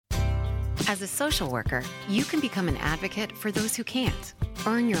As a social worker, you can become an advocate for those who can't.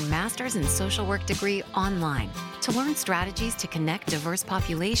 Earn your master's in social work degree online to learn strategies to connect diverse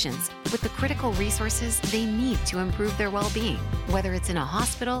populations with the critical resources they need to improve their well-being, whether it's in a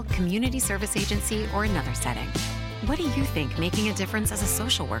hospital, community service agency, or another setting. What do you think making a difference as a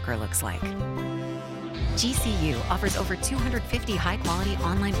social worker looks like? GCU offers over 250 high-quality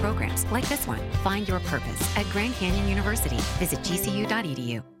online programs like this one. Find your purpose at Grand Canyon University. Visit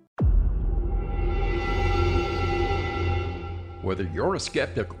gcu.edu. Whether you're a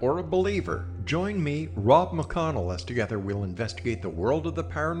skeptic or a believer, join me, Rob McConnell, as together we'll investigate the world of the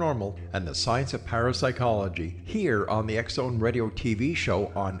paranormal and the science of parapsychology here on the X-Zone Radio TV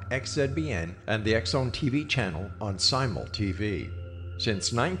show on XZBN and the X-Zone TV channel on Simul TV.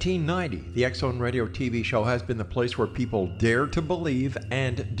 Since 1990, the X-Zone Radio TV show has been the place where people dare to believe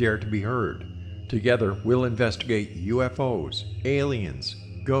and dare to be heard. Together, we'll investigate UFOs, aliens,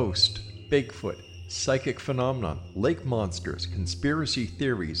 ghosts, Bigfoot, psychic phenomenon, lake monsters, conspiracy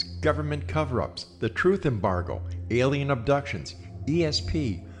theories, government cover-ups, the truth embargo, alien abductions,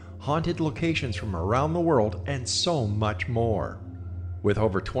 ESP, haunted locations from around the world, and so much more. With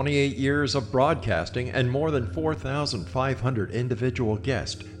over 28 years of broadcasting and more than 4,500 individual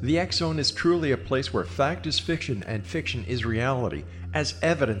guests, the X-Zone is truly a place where fact is fiction and fiction is reality, as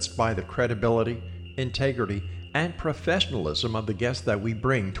evidenced by the credibility, integrity, and professionalism of the guests that we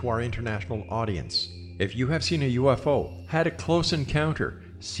bring to our international audience. If you have seen a UFO, had a close encounter,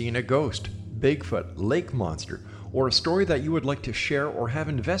 seen a ghost, Bigfoot, lake monster, or a story that you would like to share or have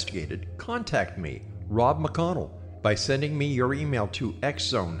investigated, contact me, Rob McConnell, by sending me your email to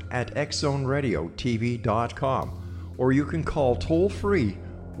xzone@xzoneradiotv.com, or you can call toll-free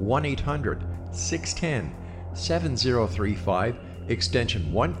 1-800-610-7035,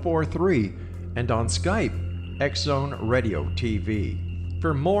 extension 143, and on Skype, X-Zone Radio TV.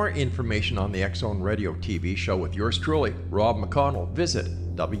 For more information on the X-Zone Radio TV show with yours truly, Rob McConnell,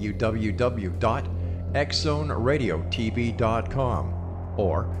 visit www.xzoneradiotv.com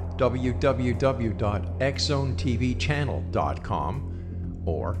or www.xzonetvchannel.com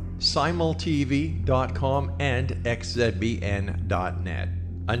or simultv.com and xzbn.net.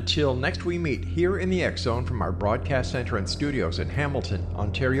 Until next we meet here in the X-Zone from our broadcast center and studios in Hamilton,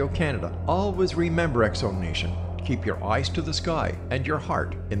 Ontario, Canada, always remember, X-Zone Nation, keep your eyes to the sky and your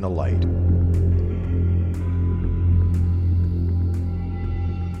heart in the light.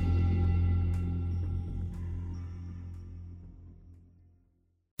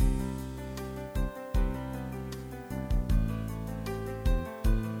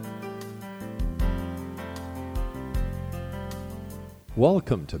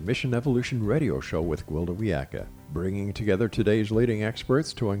 Welcome to Mission Evolution Radio Show with Gwilda Wiyaka, bringing together today's leading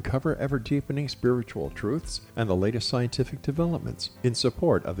experts to uncover ever-deepening spiritual truths and the latest scientific developments in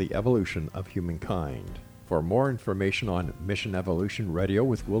support of the evolution of humankind. For more information on Mission Evolution Radio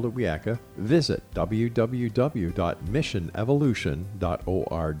with Gwilda Wiyaka, visit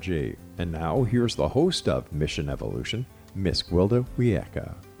www.missionevolution.org. And now, here's the host of Mission Evolution, Miss Gwilda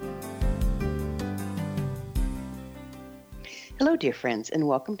Wiyaka. Hello, dear friends, and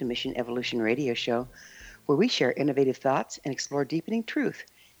welcome to Mission Evolution Radio Show, where we share innovative thoughts and explore deepening truth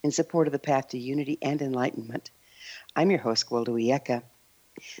in support of the path to unity and enlightenment. I'm your host, Gwilda Wiyaka.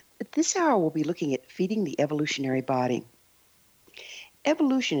 But this hour, we'll be looking at feeding the evolutionary body.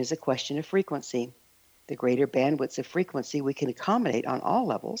 Evolution is a question of frequency. The greater bandwidths of frequency we can accommodate on all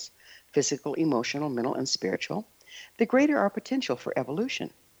levels, physical, emotional, mental, and spiritual, the greater our potential for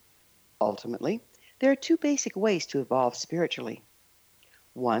evolution. Ultimately, there are two basic ways to evolve spiritually.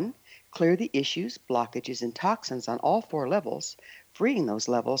 One, clear the issues, blockages, and toxins on all four levels, freeing those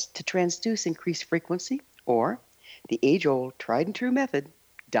levels to transduce increased frequency, or the age-old, tried-and-true method,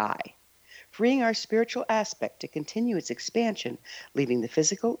 die, freeing our spiritual aspect to continue its expansion, leaving the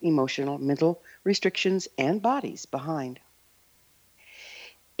physical, emotional, mental restrictions and bodies behind.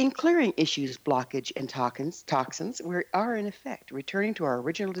 In clearing issues, blockage, and toxins, we are in effect returning to our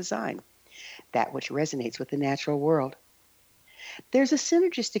original design, that which resonates with the natural world. There's a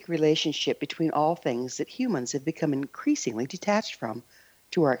synergistic relationship between all things that humans have become increasingly detached from,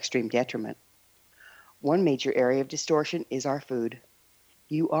 to our extreme detriment. One major area of distortion is our food.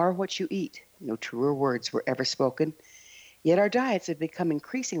 You are what you eat. No truer words were ever spoken. Yet our diets have become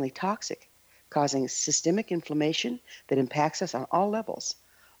increasingly toxic, causing systemic inflammation that impacts us on all levels,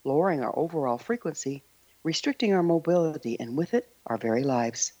 lowering our overall frequency, restricting our mobility, and with it, our very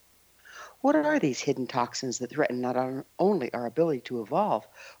lives. What are these hidden toxins that threaten not only our ability to evolve,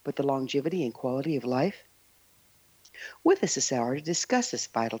 but the longevity and quality of life? With us this hour to discuss this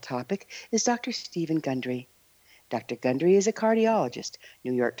vital topic is Dr. Stephen Gundry. Dr. Gundry is a cardiologist,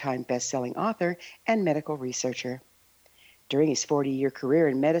 New York Times bestselling author, and medical researcher. During his 40-year career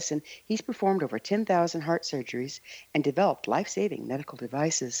in medicine, he's performed over 10,000 heart surgeries and developed life-saving medical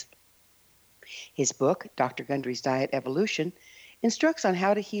devices. His book, Dr. Gundry's Diet Evolution, instructs on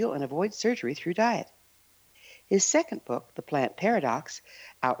how to heal and avoid surgery through diet. His second book, The Plant Paradox,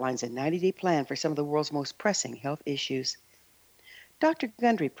 outlines a 90-day plan for some of the world's most pressing health issues. Dr.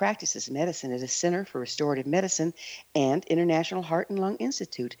 Gundry practices medicine at a Center for Restorative Medicine and International Heart and Lung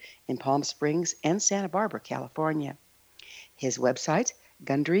Institute in Palm Springs and Santa Barbara, California. His website,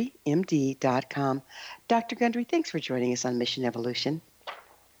 gundrymd.com. Dr. Gundry, thanks for joining us on Mission Evolution.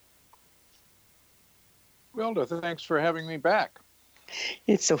 Wilda, thanks for having me back.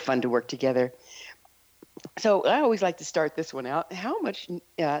 It's so fun to work together. So I always like to start this one out. How much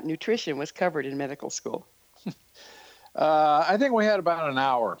nutrition was covered in medical school? I think we had about an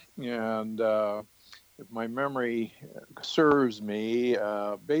hour, and if my memory serves me,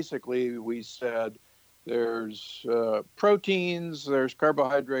 basically we said there's proteins, there's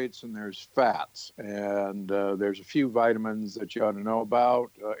carbohydrates, and there's fats, and there's a few vitamins that you ought to know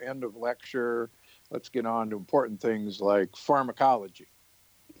about. End of lecture, let's get on to important things like pharmacology.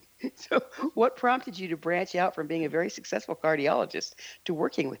 So what prompted you to branch out from being a very successful cardiologist to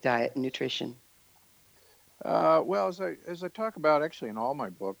working with diet and nutrition? Well, as I talk about actually in all my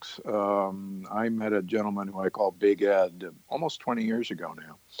books, I met a gentleman who I call Big Ed almost 20 years ago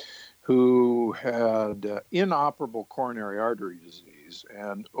now, who had inoperable coronary artery disease.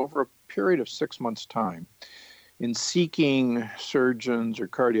 And over a period of 6 months' time, in seeking surgeons or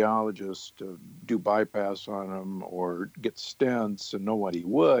cardiologists to do bypass on him or get stents and nobody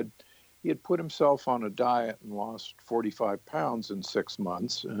would, he had put himself on a diet and lost 45 pounds in 6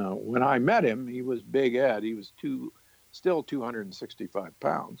 months. When I met him, he was Big Ed. He was still 265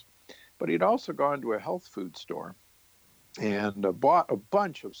 pounds. But he'd also gone to a health food store and bought a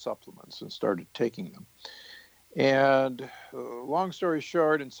bunch of supplements and started taking them. And long story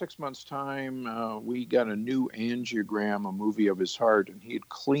short, in 6 months' time, we got a new angiogram, a movie of his heart, and he had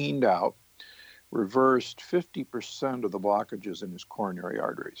cleaned out, reversed 50% of the blockages in his coronary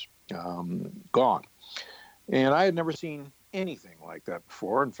arteries. Gone. And I had never seen anything like that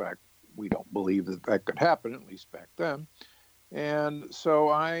before. In fact, we don't believe that that could happen, at least back then. And so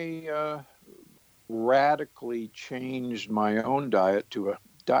I radically changed my own diet to a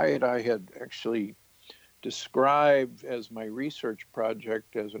diet I had actually described as my research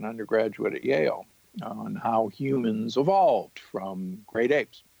project as an undergraduate at Yale on how humans evolved from great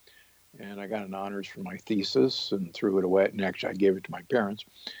apes. And I got an honors for my thesis and threw it away. And actually, I gave it to my parents.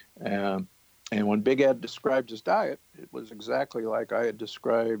 And when Big Ed described his diet, it was exactly like I had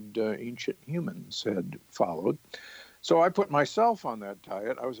described ancient humans had followed. So I put myself on that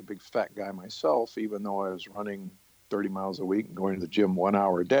diet. I was a big fat guy myself, even though I was running 30 miles a week and going to the gym 1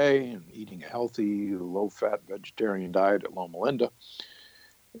 hour a day and eating a healthy, low-fat vegetarian diet at Loma Linda.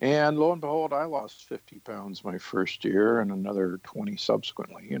 And lo and behold, I lost 50 pounds my first year and another 20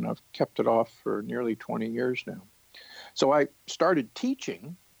 subsequently. And I've kept it off for nearly 20 years now. So I started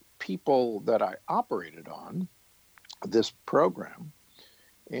teaching people that I operated on this program,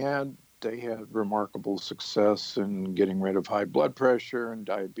 and they had remarkable success in getting rid of high blood pressure and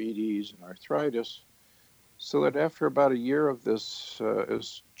diabetes and arthritis. So that after about a year of this,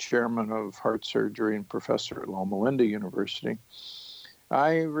 as chairman of heart surgery and professor at Loma Linda University,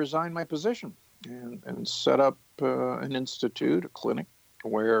 I resigned my position and set up an institute, a clinic,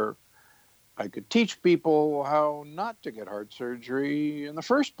 where I could teach people how not to get heart surgery in the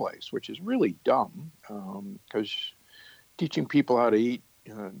first place, which is really dumb because teaching people how to eat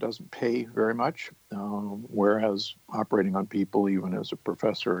doesn't pay very much, whereas operating on people, even as a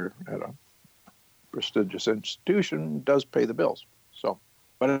professor at a prestigious institution, does pay the bills. So,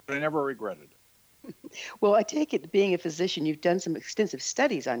 but I never regretted it. Well, I take it, being a physician, you've done some extensive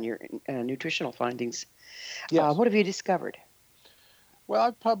studies on your nutritional findings. Yes. What have you discovered? Well,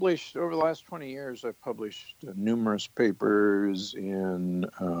 I've published, over the last 20 years, I've published numerous papers in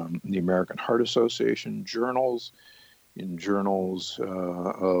the American Heart Association journals, in journals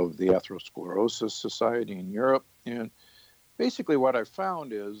of the Atherosclerosis Society in Europe. And basically what I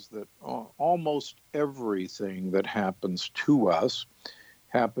found is that almost everything that happens to us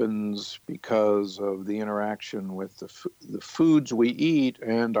happens because of the interaction with the foods we eat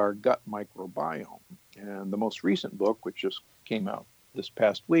and our gut microbiome. And the most recent book, which just came out this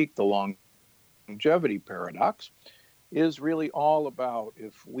past week, The Longevity Paradox, is really all about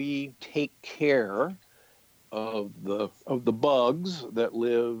if we take care of the bugs that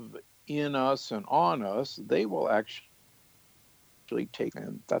live in us and on us, they will actually take,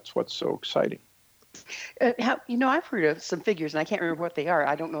 and that's what's so exciting. I've heard of some figures, and I can't remember what they are.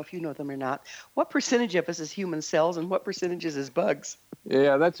 I don't know if you know them or not. What percentage of us is human cells, and what percentage is bugs?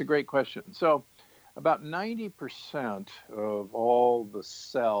 Yeah, that's a great question. So, about 90% of all the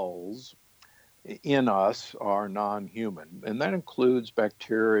cells in us are non-human, and that includes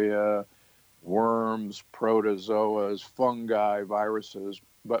bacteria, worms, protozoas, fungi, viruses.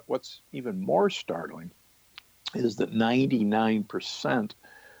 But what's even more startling is that 99%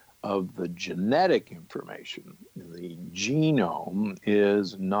 of the genetic information, the genome,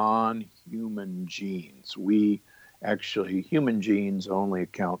 is non-human genes. Human genes only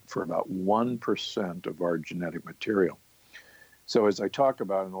account for about 1% of our genetic material. So as I talk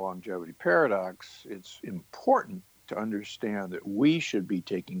about in the longevity paradox, it's important to understand that we should be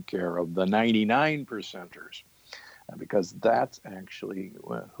taking care of the 99 percenters, because that's actually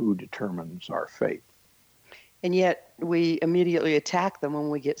who determines our fate. And yet we immediately attack them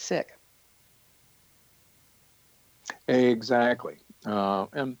when we get sick. Exactly.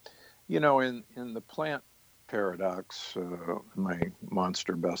 And, in the plant paradox, my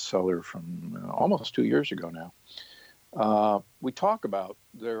monster bestseller from almost 2 years ago now, we talk about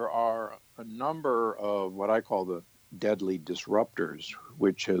there are a number of what I call the deadly disruptors,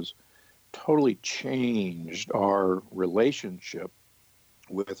 which has totally changed our relationship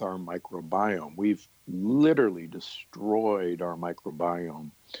with our microbiome. We've literally destroyed our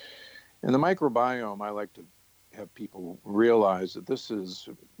microbiome. And the microbiome, I like to have people realize that this is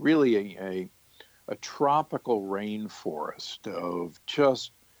really a tropical rainforest of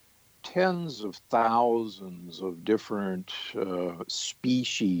just tens of thousands of different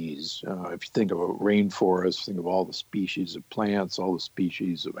species. If you think of a rainforest, think of all the species of plants, all the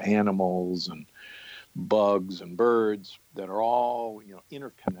species of animals and bugs and birds that are all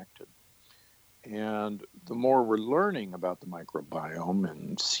interconnected. And the more we're learning about the microbiome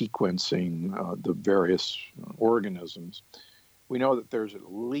and sequencing the various organisms, we know that there's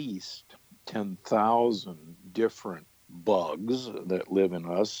at least 10,000 different bugs that live in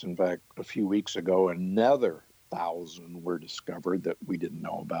us. In fact, a few weeks ago, another 1,000 were discovered that we didn't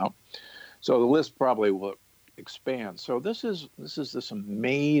know about. So the list probably will expand. So this is this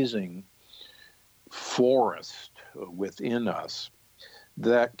amazing forest within us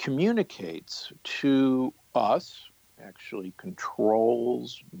that communicates to us, actually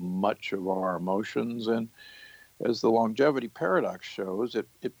controls much of our emotions. And as the longevity paradox shows, it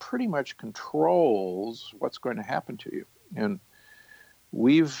pretty much controls what's going to happen to you. And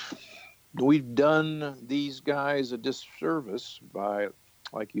we've done these guys a disservice by,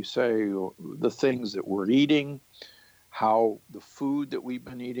 like you say, the things that we're eating, how the food that we've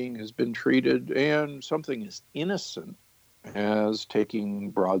been eating has been treated, and something as innocent as taking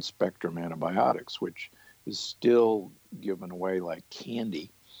broad spectrum antibiotics, which is still given away like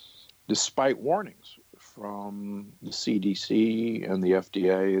candy, despite warnings from the CDC and the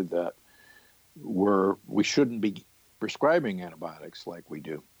FDA that we shouldn't be prescribing antibiotics like we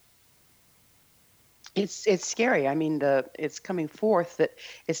do. It's scary. I mean, it's coming forth that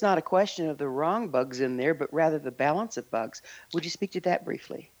it's not a question of the wrong bugs in there, but rather the balance of bugs. Would you speak to that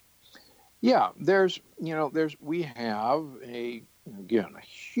briefly? Yeah, we have a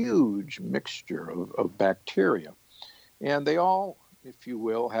huge mixture of bacteria, and they all, if you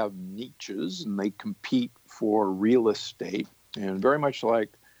will, have niches, and they compete for real estate. And very much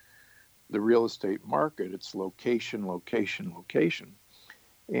like the real estate market, it's location, location, location.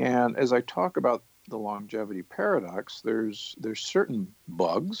 And as I talk about the longevity paradox, there's certain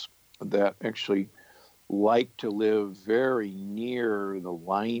bugs that actually like to live very near the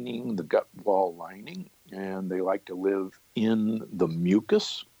lining, the gut wall lining, and they like to live in the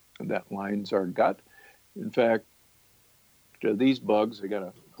mucus that lines our gut. In fact, these bugs, they got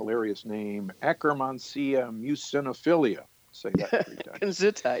a hilarious name, Akkermansia mucinophilia. Say that 3 times.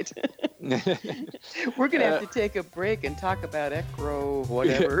 Gesundheit. We're going to have to take a break and talk about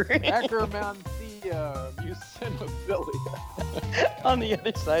whatever. Akkermansia mucinophilia. On the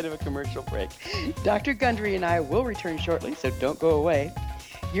other side of a commercial break. Dr. Gundry and I will return shortly, so don't go away.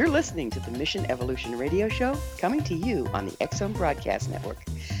 You're listening to the Mission Evolution Radio Show, coming to you on the X-Zone Broadcast Network,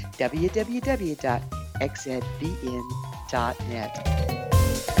 www.xzbn.net.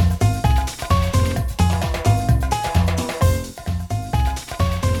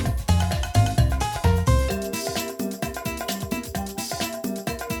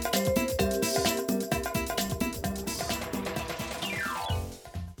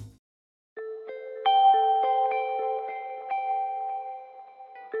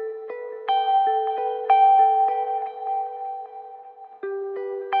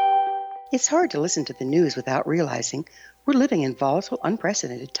 It's hard to listen to the news without realizing we're living in volatile,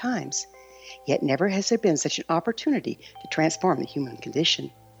 unprecedented times. Yet never has there been such an opportunity to transform the human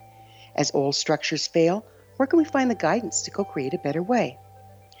condition. As old structures fail, where can we find the guidance to co-create a better way?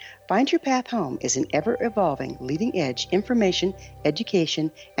 Find Your Path Home is an ever-evolving, leading-edge information,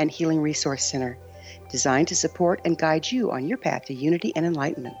 education, and healing resource center designed to support and guide you on your path to unity and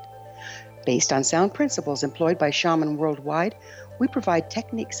enlightenment. Based on sound principles employed by shamans worldwide, we provide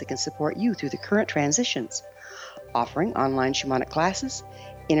techniques that can support you through the current transitions, offering online shamanic classes,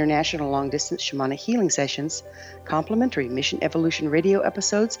 international long-distance shamanic healing sessions, complimentary Mission Evolution radio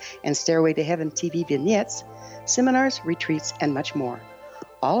episodes and Stairway to Heaven TV vignettes, seminars, retreats, and much more.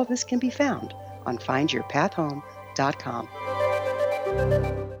 All of this can be found on findyourpathhome.com.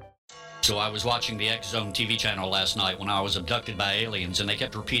 So I was watching the X Zone TV channel last night when I was abducted by aliens, and they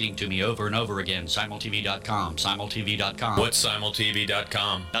kept repeating to me over and over again, simultv.com, simultv.com. What's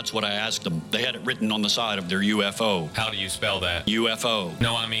simultv.com? That's what I asked them. They had it written on the side of their UFO. How do you spell that? UFO.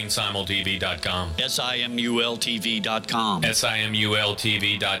 No, I mean simultv.com. simultv.com.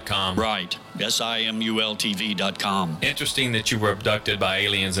 simultv.com. Right. simultv.com. Interesting that you were abducted by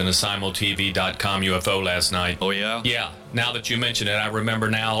aliens in a simultv.com UFO last night. Oh, yeah? Yeah. Now that you mention it, I remember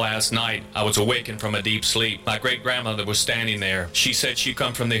now last night I was awakened from a deep sleep. My great-grandmother was standing there. She said she'd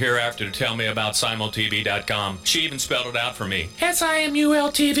come from the hereafter to tell me about simultv.com. She even spelled it out for me.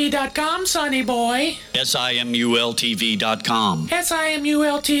 simultv.com, sonny boy. simultv.com.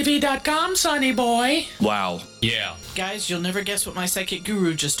 simultv.com, sonny boy. Wow. Yeah. Guys, you'll never guess what my psychic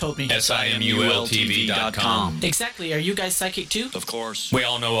guru just told me. simultv.com. Exactly. Are you guys psychic too? Of course. We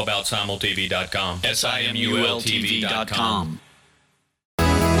all know about simultv.com. simultv.com.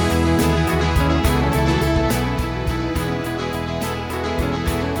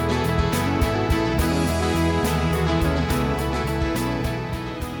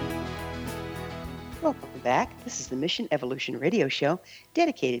 Welcome back. This is the Mission Evolution radio show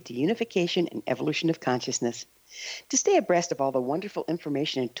dedicated to unification and evolution of consciousness. To stay abreast of all the wonderful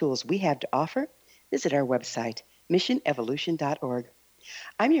information and tools we have to offer, visit our website, missionevolution.org.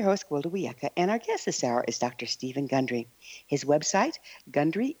 I'm your host, Gwilda Wiyaka, and our guest this hour is Dr. Stephen Gundry. His website,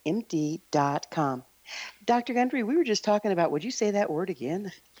 gundrymd.com. Dr. Gundry, we were just talking about, would you say that word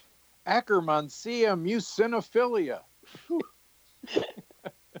again? Akkermansia mucinophilia.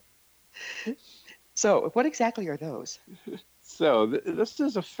 So, what exactly are those? So, this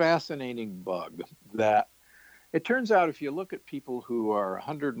is a fascinating bug that it turns out if you look at people who are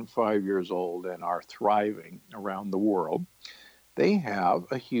 105 years old and are thriving around the world, they have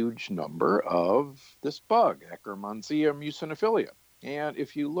a huge number of this bug, Akkermansia mucinophilia. And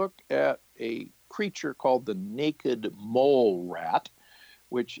if you look at a creature called the naked mole rat,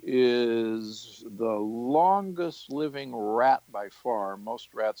 which is the longest living rat by far.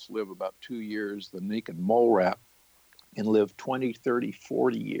 Most rats live about 2 years. The naked mole rat can live 20, 30,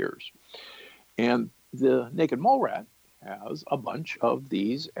 40 years. And the naked mole rat has a bunch of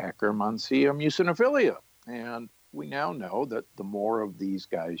these Akkermansia mucinophilia. And we now know that the more of these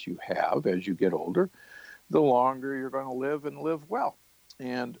guys you have as you get older, the longer you're going to live and live well.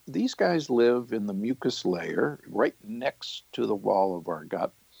 And these guys live in the mucus layer right next to the wall of our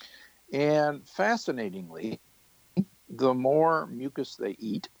gut. And fascinatingly, the more mucus they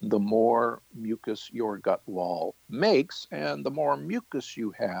eat, the more mucus your gut wall makes. And the more mucus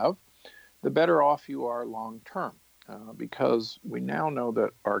you have, the better off you are long term. Because we now know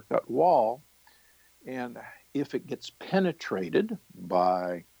that our gut wall, and if it gets penetrated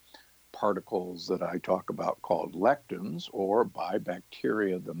by particles that I talk about called lectins, or by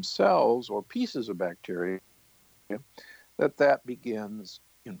bacteria themselves or pieces of bacteria, that begins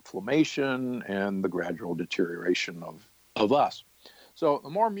inflammation and the gradual deterioration of us. So the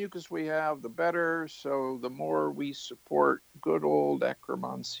more mucus we have, the better. So the more we support good old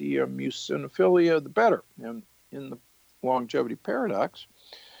Akkermansia mucinophilia, the better. And in the longevity paradox,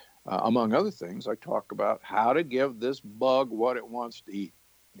 among other things, I talk about how to give this bug what it wants to eat.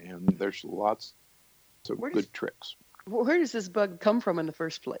 And there's lots of good tricks. Where does this bug come from in the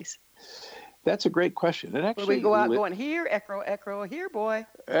first place? That's a great question. It actually we go out going, here, echo, here, boy.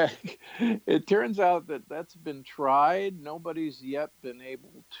 It turns out that that's been tried. Nobody's yet been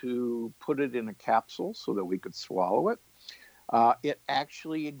able to put it in a capsule so that we could swallow it. It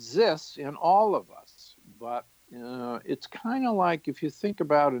actually exists in all of us. But it's kind of like if you think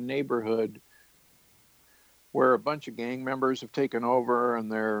about a neighborhood where a bunch of gang members have taken over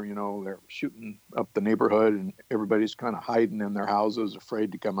and they're shooting up the neighborhood and everybody's kind of hiding in their houses, afraid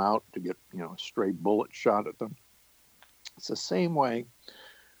to come out to get, a stray bullet shot at them. It's the same way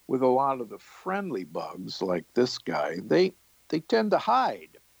with a lot of the friendly bugs like this guy. They tend to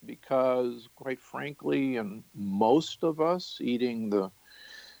hide because, quite frankly, and most of us eating the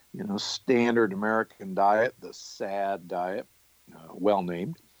standard American diet, the SAD diet, well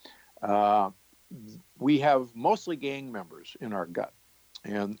named, we have mostly gang members in our gut.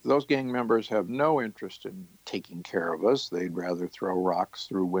 And those gang members have no interest in taking care of us. They'd rather throw rocks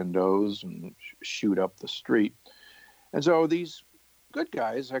through windows and shoot up the street. And so these good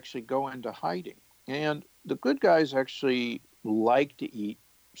guys actually go into hiding. And the good guys actually like to eat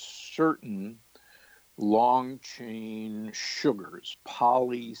certain long chain sugars,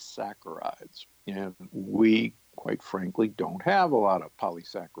 polysaccharides. And we, quite frankly, don't have a lot of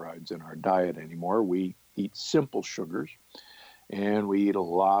polysaccharides in our diet anymore. We eat simple sugars, and we eat a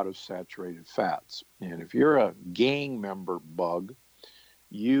lot of saturated fats. And if you're a gang member bug,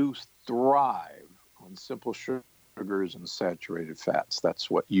 you thrive on simple sugars and saturated fats. That's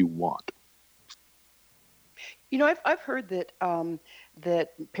what you want. I've heard that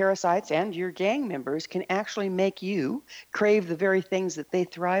that parasites and your gang members can actually make you crave the very things that they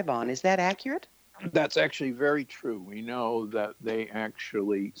thrive on. Is that accurate? That's actually very true. We know that they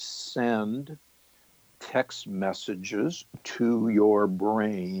actually send text messages to your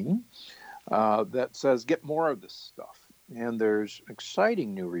brain that says, get more of this stuff. And there's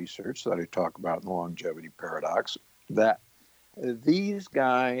exciting new research that I talk about in the longevity paradox that these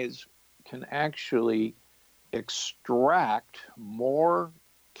guys can actually extract more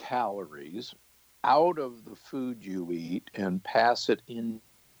calories out of the food you eat and pass it into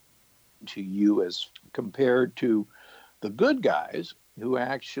you as compared to the good guys who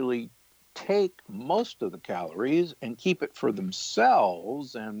actually take most of the calories and keep it for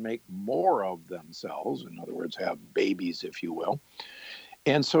themselves and make more of themselves. In other words, have babies, if you will.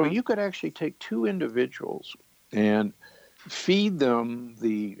 And so you could actually take two individuals and feed them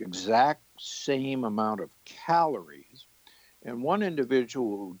the exact same amount of calories, and one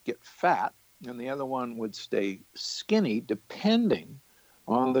individual would get fat and the other one would stay skinny depending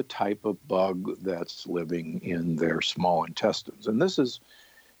on the type of bug that's living in their small intestines. And this is,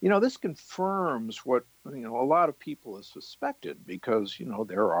 this confirms what, a lot of people have suspected, because,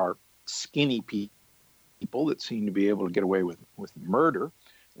 there are skinny people that seem to be able to get away with murder.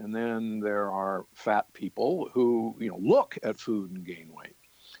 And then there are fat people who, look at food and gain weight.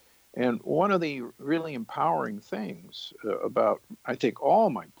 And one of the really empowering things about, I think, all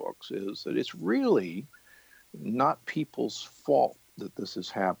my books is that it's really not people's fault that this has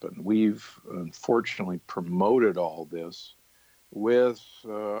happened. We've unfortunately promoted all this with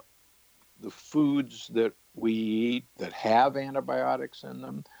the foods that we eat that have antibiotics in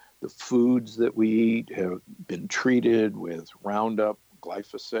them. The foods that we eat have been treated with Roundup,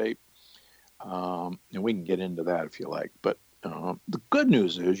 glyphosate. And we can get into that if you like. But the good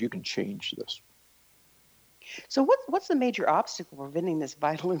news is you can change this. So what's the major obstacle preventing this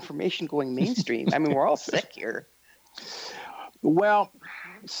vital information going mainstream? I mean, we're all sick here. Well,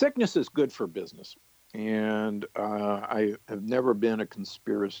 sickness is good for business. And I have never been a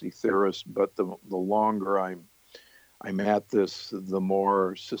conspiracy theorist, but the longer I'm at this, the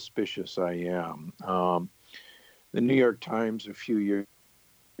more suspicious I am. The New York Times a few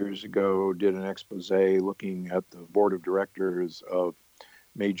years ago did an expose looking at the board of directors of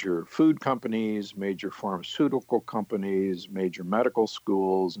major food companies, major pharmaceutical companies, major medical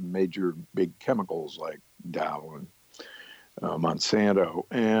schools, and major big chemicals like Dow and Monsanto.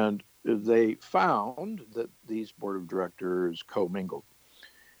 And they found that these board of directors commingled.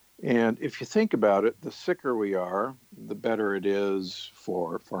 And if you think about it, the sicker we are, the better it is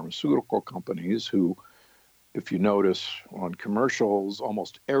for pharmaceutical companies who, if you notice on commercials,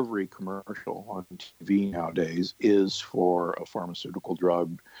 almost every commercial on TV nowadays is for a pharmaceutical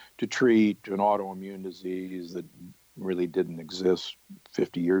drug to treat an autoimmune disease that really didn't exist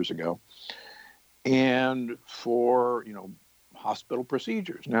 50 years ago. And for, hospital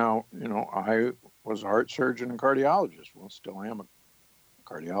procedures. Now, I was a heart surgeon and cardiologist. Well, still am a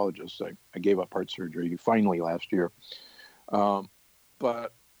cardiologist. I gave up heart surgery finally last year.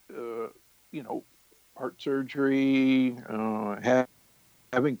 But heart surgery,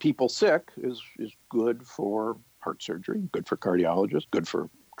 having people sick is good for heart surgery, good for cardiologists, good for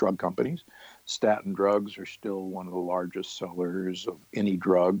drug companies. Statin drugs are still one of the largest sellers of any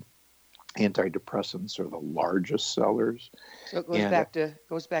drug. Antidepressants are the largest sellers. So it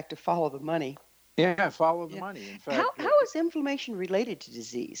goes back to follow the money. Yeah, follow the money. In fact, how is inflammation related to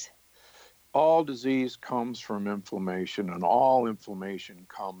disease? All disease comes from inflammation, and all inflammation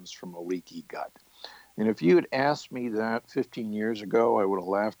comes from a leaky gut. And if you had asked me that 15 years ago, I would have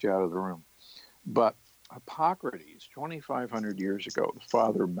laughed you out of the room. But Hippocrates, 2,500 years ago, the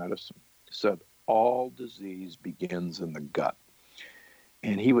father of medicine, said all disease begins in the gut.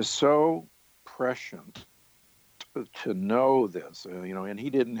 And he was so prescient to know this, and he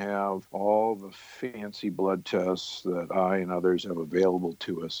didn't have all the fancy blood tests that I and others have available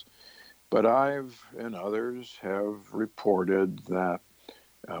to us. But I've and others have reported that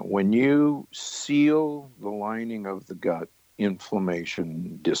when you seal the lining of the gut,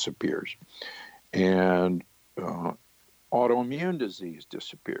 inflammation disappears. And autoimmune disease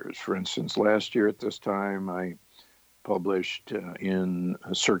disappears. For instance, last year at this time, I published in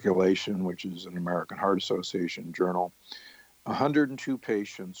Circulation, which is an American Heart Association journal, 102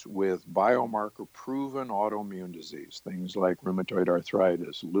 patients with biomarker-proven autoimmune disease, things like rheumatoid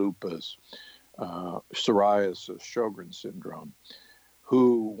arthritis, lupus, psoriasis, Sjogren's syndrome,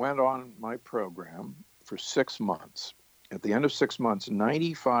 who went on my program for 6 months. At the end of 6 months,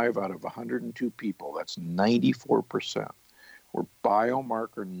 95 out of 102 people, that's 94%, were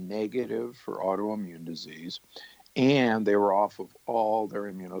biomarker negative for autoimmune disease, and they were off of all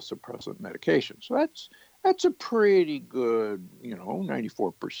their immunosuppressant medications. So that's a pretty good,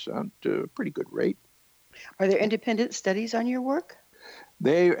 94%, pretty good rate. Are there independent studies on your work?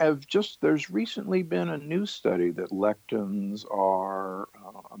 There's recently been a new study that lectins are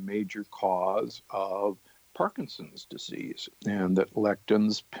a major cause of Parkinson's disease, and that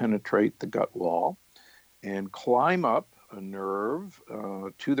lectins penetrate the gut wall and climb up a nerve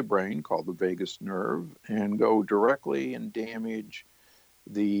to the brain called the vagus nerve and go directly and damage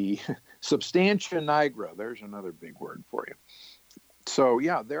the substantia nigra. There's another big word for you. So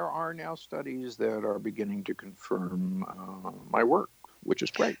yeah, there are now studies that are beginning to confirm my work, which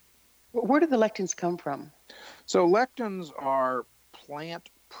is great. Where do the lectins come from? So lectins are plant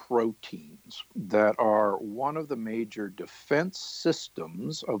proteins that are one of the major defense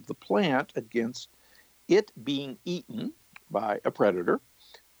systems of the plant against it being eaten by a predator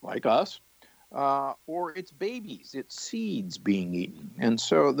like us, or its babies, its seeds being eaten. And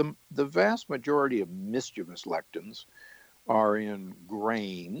so the vast majority of mischievous lectins are in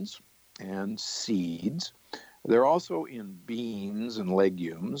grains and seeds. They're also in beans and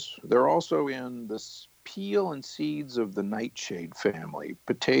legumes. They're also in the peel and seeds of the nightshade family,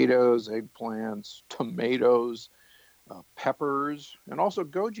 potatoes, eggplants, tomatoes, peppers, and also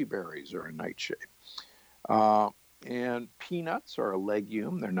goji berries are a nightshade. And peanuts are a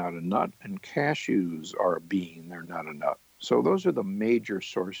legume, they're not a nut, and cashews are a bean, they're not a nut. So those are the major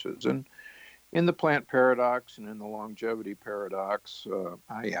sources. And in the plant paradox and in the longevity paradox,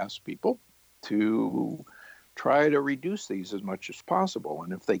 I ask people to try to reduce these as much as possible.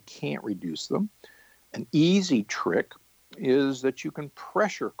 And if they can't reduce them, an easy trick is that you can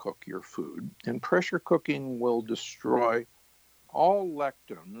pressure cook your food. And pressure cooking will destroy all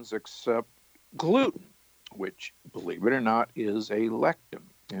lectins except gluten, which, believe it or not, is a lectin.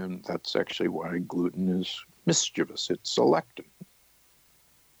 And that's actually why gluten is mischievous. It's a lectin.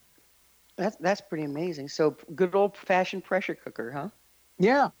 That's pretty amazing. So good old-fashioned pressure cooker, huh?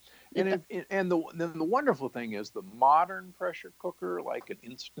 Yeah. And the wonderful thing is the modern pressure cooker, like an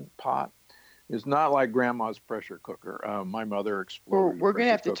Instant Pot, is not like Grandma's pressure cooker. My mother exploded. We're going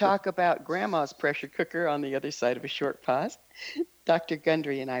to have to talk about Grandma's pressure cooker on the other side of a short pause. Dr.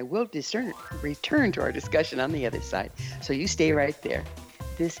 Gundry and I will return to our discussion on the other side. So you stay right there.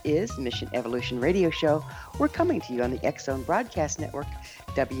 This is Mission Evolution Radio Show. We're coming to you on the X-Zone Broadcast Network,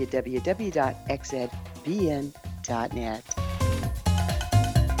 www.xzbn.net.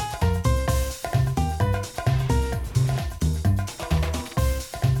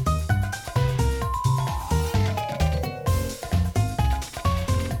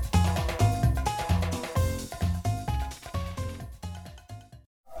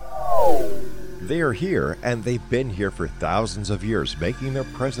 They are here, and they've been here for thousands of years, making their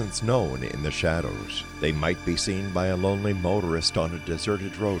presence known in the shadows. They might be seen by a lonely motorist on a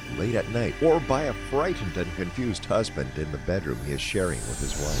deserted road late at night, or by a frightened and confused husband in the bedroom he is sharing with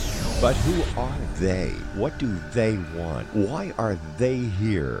his wife. But who are they? What do they want? Why are they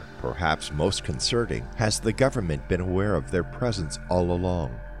here? Perhaps most concerning, has the government been aware of their presence all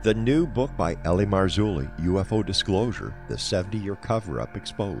along? The new book by Ellie Marzulli, UFO Disclosure, the 70-year cover-up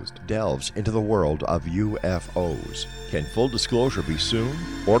exposed, delves into the world of UFOs. Can full disclosure be soon?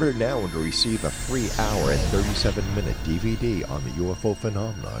 Order now and receive a free hour and 37-minute DVD on the UFO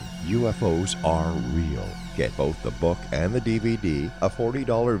phenomenon. UFOs are real. Get both the book and the DVD, a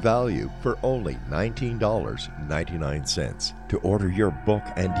 $40 value, for only $19.99. To order your book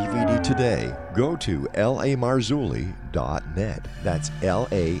and DVD today, go to lamarzulli.net. That's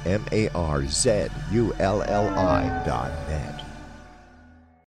LAMARZULLI.net.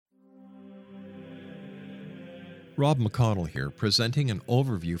 Rob McConnell here, presenting an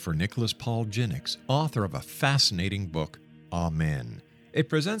overview for Nicholas Paul Jennings, author of a fascinating book, Amen. It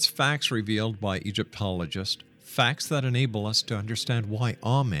presents facts revealed by Egyptologists, facts that enable us to understand why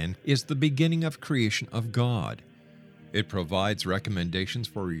Amen is the beginning of creation of God. It provides recommendations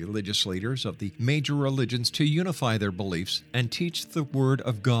for religious leaders of the major religions to unify their beliefs and teach the Word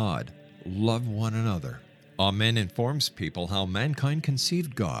of God. Love one another. Amen informs people how mankind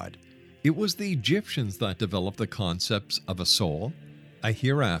conceived God. It was the Egyptians that developed the concepts of a soul, a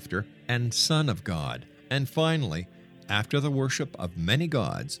hereafter, and Son of God. And finally, after the worship of many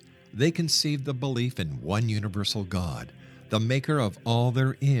gods, they conceived the belief in one universal God, the maker of all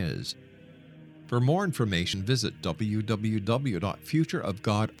there is. For more information, visit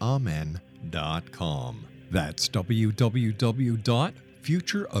www.futureofgodamen.com. That's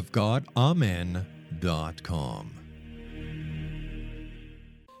www.futureofgodamen.com.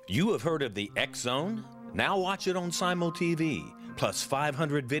 You have heard of the X Zone? Now watch it on Simul TV, plus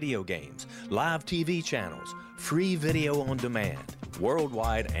 500 video games, live TV channels, free video on demand,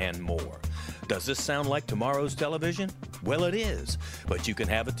 worldwide, and more. Does this sound like tomorrow's television? Well, it is, but you can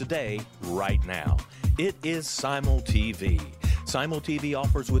have it today, right now. It is Simul TV. Simul TV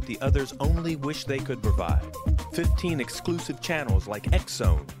offers what the others only wish they could provide. 15 exclusive channels like X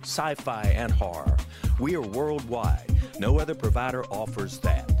Zone, sci-fi, and horror. We are worldwide. No other provider offers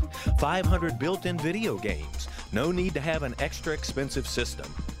that. 500 built-in video games. No need to have an extra expensive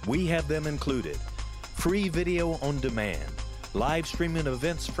system. We have them included. Free video on demand. Live streaming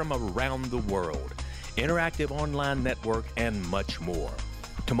events from around the world. Interactive online network, and much more.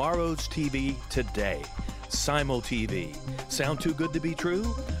 Tomorrow's TV today. Simul TV. Sound too good to be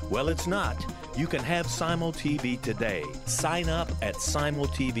true? Well, it's not. You can have Simul TV today. Sign up at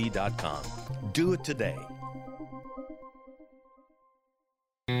simultv.com. Do it today.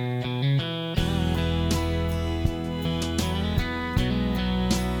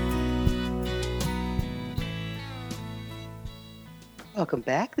 Welcome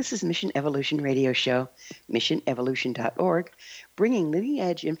back. This is Mission Evolution Radio Show, missionevolution.org, bringing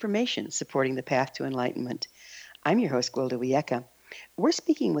leading-edge information supporting the path to enlightenment. I'm your host, Gwilda Wiyaka. We're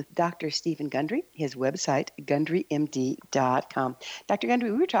speaking with Dr. Stephen Gundry, his website, gundrymd.com. Dr.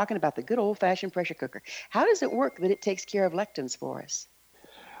 Gundry, we were talking about the good old-fashioned pressure cooker. How does it work that it takes care of lectins for us?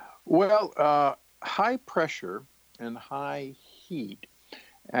 Well, high pressure and high heat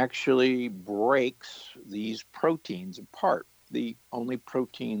actually breaks these proteins apart. The only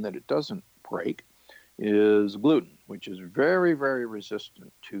protein that it doesn't break is gluten, which is very, very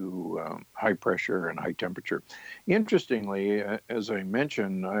resistant to high pressure and high temperature. Interestingly, as I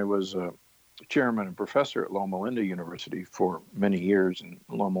mentioned, I was a chairman and professor at Loma Linda University for many years, and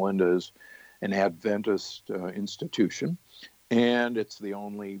Loma Linda is an Adventist institution, and it's the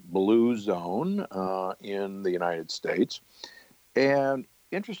only blue zone in the United States. And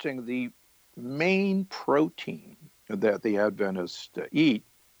interesting, the main protein that the Adventists eat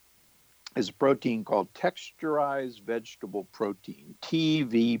is a protein called texturized vegetable protein,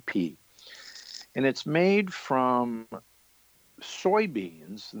 TVP. And it's made from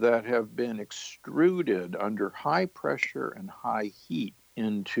soybeans that have been extruded under high pressure and high heat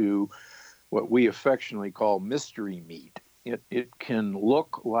into what we affectionately call mystery meat. It can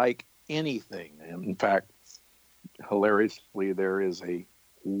look like anything. In fact, hilariously, there is a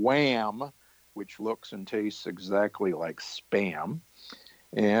Wham, which looks and tastes exactly like Spam.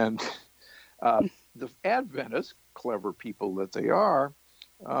 And the Adventists, clever people that they are,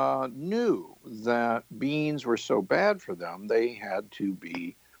 knew that beans were so bad for them, they had to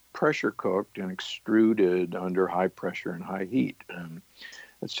be pressure cooked and extruded under high pressure and high heat. And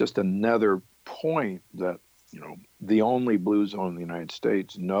it's just another point that, the only blue zone in the United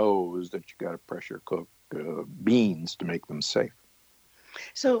States knows that you got to pressure cook beans to make them safe.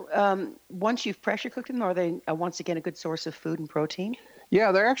 So once you've pressure cooked them, are they, once again, a good source of food and protein?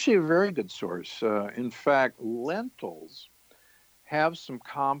 Yeah, they're actually a very good source. In fact, lentils have some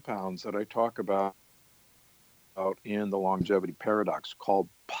compounds that I talk about in the longevity paradox called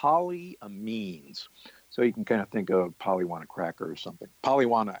polyamines. So you can kind of think of polywana cracker or something.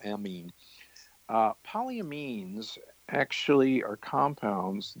 Polywana-amine. Polyamines actually are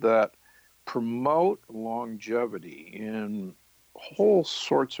compounds that promote longevity in whole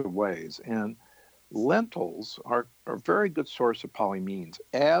sorts of ways. And lentils are a very good source of polyamines,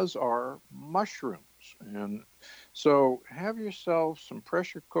 as are mushrooms. And so have yourself some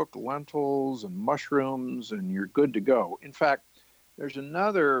pressure-cooked lentils and mushrooms, and you're good to go. In fact, there's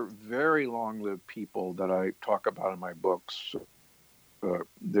another very long-lived people that I talk about in my books.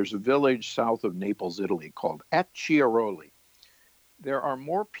 There's a village south of Naples, Italy, called Acciaroli. There are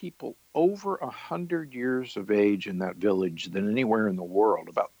more people over 100 years of age in that village than anywhere in the world.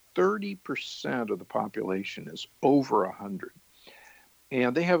 About 30% of the population is over 100.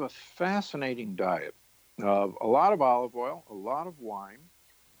 And they have a fascinating diet. a lot of olive oil, a lot of wine,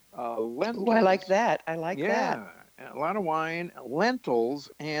 lentils. Oh, I like that. I like that. Yeah, a lot of wine, lentils,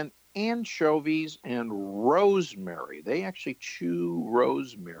 and anchovies and rosemary. They actually chew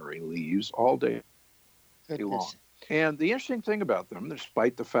rosemary leaves all day long. And the interesting thing about them,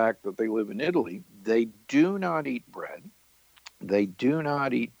 despite the fact that they live in Italy, they do not eat bread. They do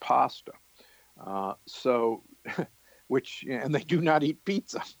not eat pasta. And they do not eat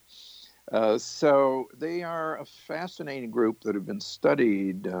pizza. So they are a fascinating group that have been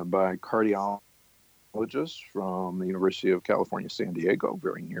studied by cardiologists from the University of California, San Diego,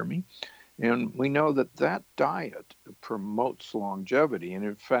 very near me. And we know that that diet promotes longevity. And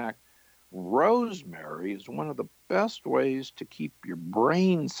in fact, rosemary is one of the best ways to keep your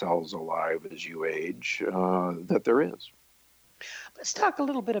brain cells alive as you age that there is. Let's talk a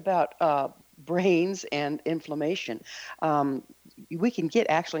little bit about brains and inflammation. We can get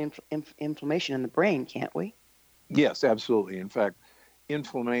actually inflammation in the brain, can't we? Yes, absolutely. In fact,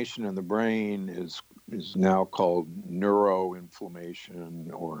 inflammation in the brain is now called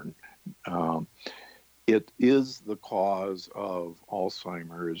neuroinflammation, or it is the cause of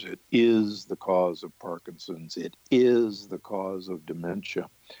Alzheimer's. It is the cause of Parkinson's. It is the cause of dementia.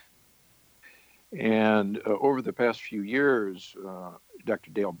 And over the past few years,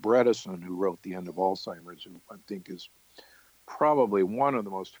 Dr. Dale Bredesen, who wrote The End of Alzheimer's, who I think is probably one of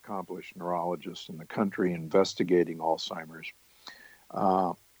the most accomplished neurologists in the country investigating Alzheimer's,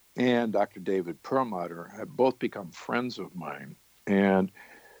 and Dr. David Perlmutter have both become friends of mine. And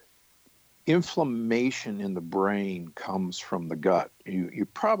inflammation in the brain comes from the gut. You're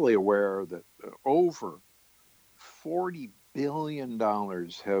probably aware that over $40 billion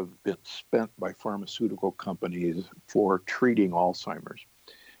have been spent by pharmaceutical companies for treating Alzheimer's,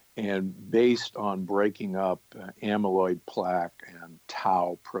 and based on breaking up amyloid plaque and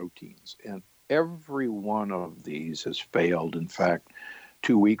tau proteins. And every one of these has failed. In fact,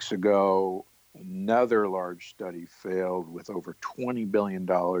 2 weeks ago, another large study failed with over $20 billion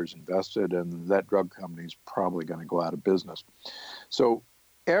invested, and that drug company is probably going to go out of business. So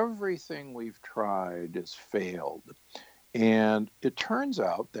everything we've tried has failed. And it turns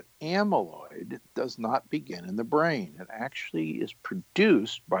out that amyloid does not begin in the brain. It actually is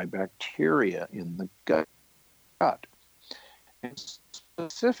produced by bacteria in the gut, and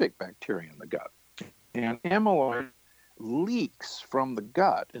specific bacteria in the gut. And amyloid leaks from the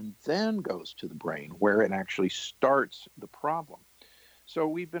gut and then goes to the brain, where it actually starts the problem. So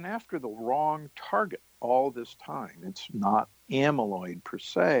we've been after the wrong target all this time. It's not amyloid per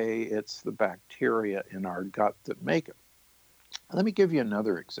se, it's the bacteria in our gut that make it. Let me give you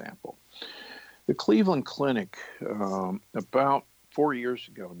another example. The Cleveland Clinic, about 4 years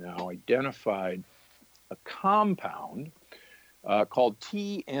ago now, identified a compound called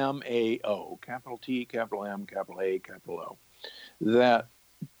TMAO, capital T, capital M, capital A, capital O, that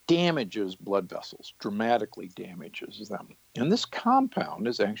damages blood vessels, dramatically damages them. And this compound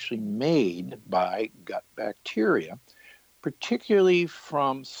is actually made by gut bacteria, particularly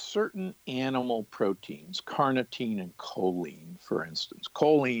from certain animal proteins, carnitine and choline, for instance.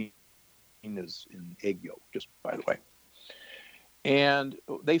 Choline is in egg yolk, just by the way. And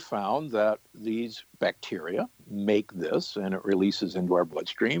they found that these bacteria make this, and it releases into our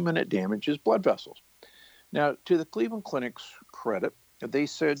bloodstream, and it damages blood vessels. Now, to the Cleveland Clinic's credit, they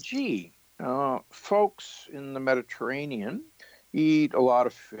said, gee, folks in the Mediterranean eat a lot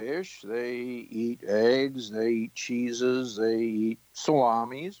of fish, they eat eggs, they eat cheeses, they eat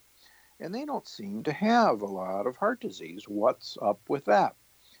salamis, and they don't seem to have a lot of heart disease. What's up with that?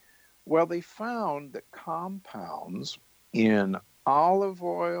 Well, they found that compounds in olive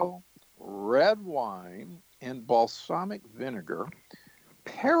oil, red wine, and balsamic vinegar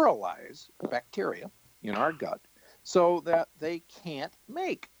paralyze bacteria in our gut so that they can't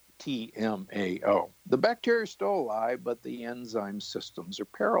make TMAO. The bacteria is still alive, but the enzyme systems are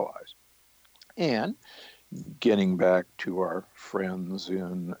paralyzed. And getting back to our friends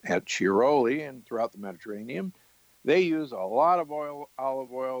at Chiaroli and throughout the Mediterranean, they use a lot of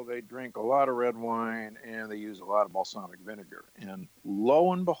olive oil, they drink a lot of red wine, and they use a lot of balsamic vinegar. And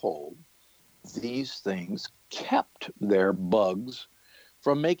lo and behold, these things kept their bugs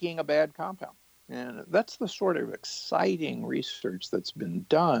from making a bad compound. And that's the sort of exciting research that's been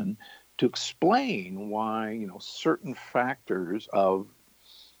done to explain why, certain factors of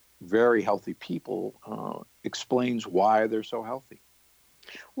very healthy people explains why they're so healthy.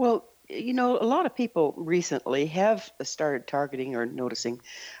 Well, a lot of people recently have started targeting or noticing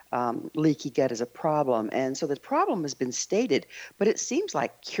leaky gut as a problem, and so the problem has been stated, but it seems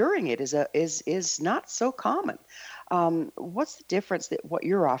like curing it is not so common. What's the difference that what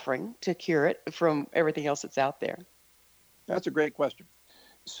you're offering to cure it from everything else that's out there? That's a great question.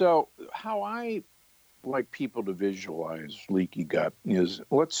 So how I like people to visualize leaky gut is,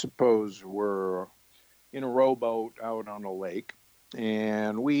 let's suppose we're in a rowboat out on a lake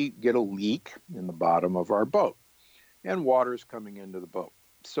and we get a leak in the bottom of our boat and water's coming into the boat.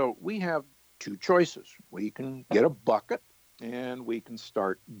 So we have two choices. We can get a bucket and we can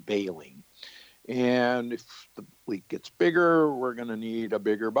start bailing. And if the leak gets bigger, we're going to need a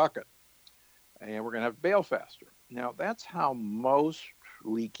bigger bucket and we're going to have to bail faster. Now, that's how most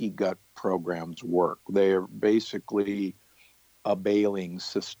leaky gut programs work. They're basically a bailing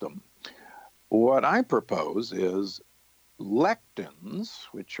system. What I propose is lectins,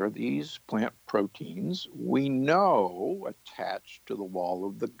 which are these plant proteins, we know attach to the wall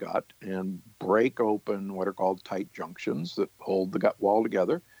of the gut and break open what are called tight junctions that hold the gut wall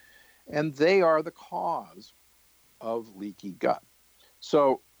together. And they are the cause of leaky gut.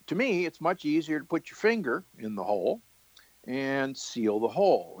 So to me, it's much easier to put your finger in the hole and seal the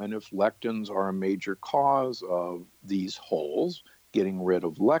hole. And if lectins are a major cause of these holes, getting rid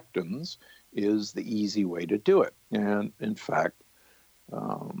of lectins is the easy way to do it. And in fact,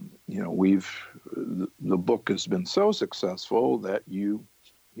 the book has been so successful that you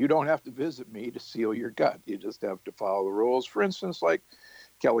don't have to visit me to seal your gut. You just have to follow the rules. For instance, like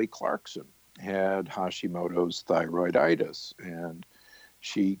Kelly Clarkson had Hashimoto's thyroiditis, and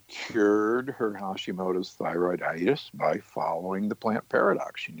she cured her Hashimoto's thyroiditis by following the plant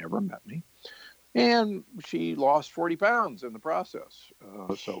paradox. She never met me. And she lost 40 pounds in the process.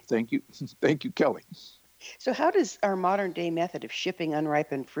 So thank you. Thank you, Kelly. So how does our modern day method of shipping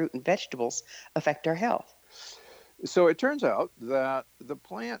unripened fruit and vegetables affect our health? So it turns out that the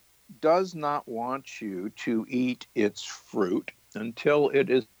plant does not want you to eat its fruit until it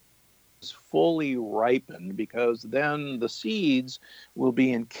is fully ripened, because then the seeds will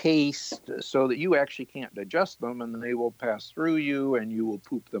be encased so that you actually can't digest them, and they will pass through you and you will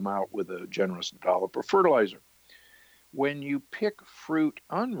poop them out with a generous dollop of fertilizer. When you pick fruit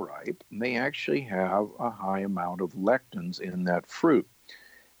unripe, they actually have a high amount of lectins in that fruit.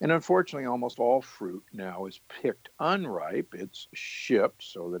 And unfortunately, almost all fruit now is picked unripe. It's shipped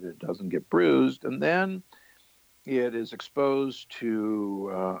so that it doesn't get bruised, and then it is exposed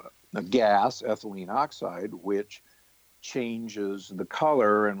to a gas, ethylene oxide, which changes the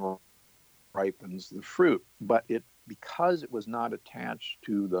color and ripens the fruit. But because it was not attached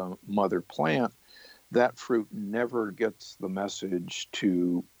to the mother plant, that fruit never gets the message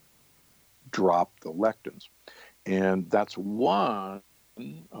to drop the lectins. And that's one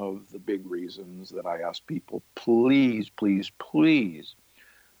of the big reasons that I ask people, please, please, please,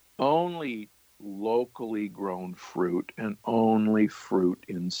 only locally grown fruit and only fruit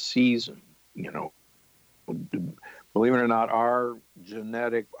in season. Believe it or not, our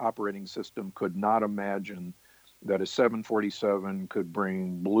genetic operating system could not imagine that a 747 could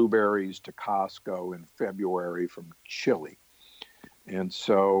bring blueberries to Costco in February from Chile. And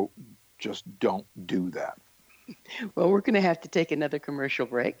so just don't do that. Well, we're going to have to take another commercial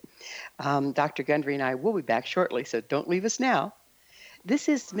break. Dr. Gundry and I will be back shortly, so don't leave us now. This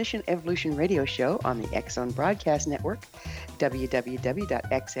is Mission Evolution Radio Show on the X-Zone Broadcast Network,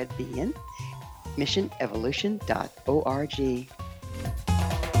 www.xzbn, missionevolution.org.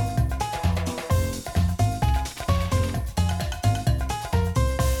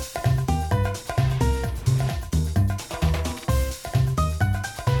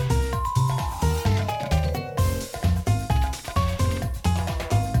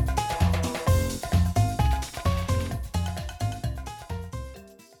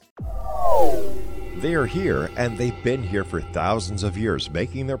 They are here, and they've been here for thousands of years,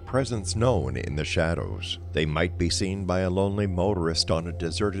 making their presence known in the shadows. They might be seen by a lonely motorist on a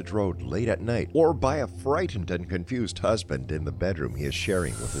deserted road late at night, or by a frightened and confused husband in the bedroom he is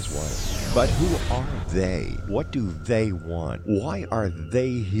sharing with his wife. But who are they? What do they want? Why are they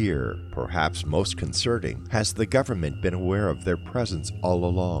here? Perhaps most concerning, has the government been aware of their presence all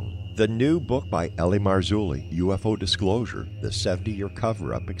along? The new book by Ellie Marzulli, UFO Disclosure, the 70-year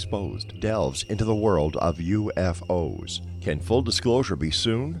cover-up exposed, delves into the world of UFOs. Can full disclosure be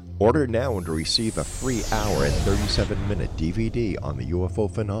soon? Order now and receive a free hour and 37-minute DVD on the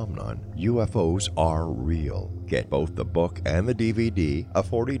UFO phenomenon. UFOs are real. Get both the book and the DVD, a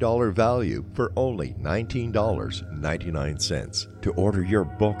 $40 value, for only $19.99. To order your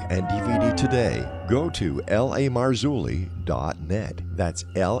book and DVD today, go to lamarzulli.net. That's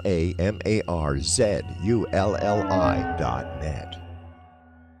LAMARZULLI.net.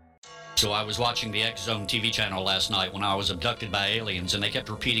 So I was watching the X Zone TV channel last night when I was abducted by aliens, and they kept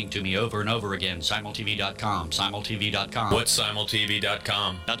repeating to me over and over again, simultv.com, simultv.com. What's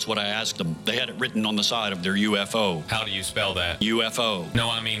simultv.com? That's what I asked them. They had it written on the side of their UFO. How do you spell that? UFO. No,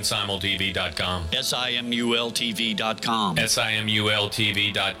 I mean simultv.com. simultv.com.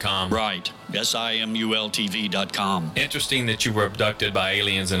 simultv.com. Right. simultv.com. Interesting that you were abducted by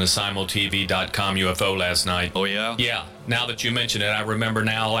aliens in a simultv.com UFO last night. Oh, yeah? Yeah. Now that you mention it, I remember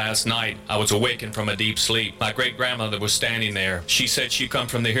now last night I was awakened from a deep sleep. My great-grandmother was standing there. She said she'd come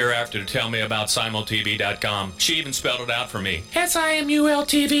from the hereafter to tell me about simultv.com. She even spelled it out for me.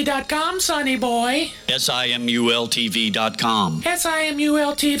 simultv.com, sonny boy. simultv.com.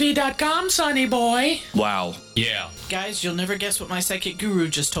 simultv.com, sonny boy. Wow. Yeah. Guys, you'll never guess what my psychic guru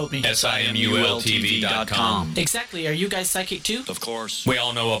just told me. simultv.com. Exactly. Are you guys psychic too? Of course. We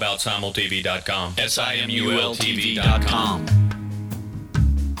all know about simultv.com. simultv.com.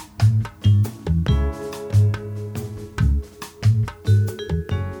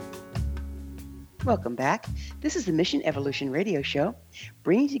 Welcome back. This is the Mission Evolution Radio Show,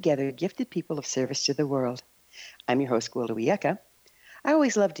 bringing together gifted people of service to the world. I'm your host, Gwilda Wiyaka. I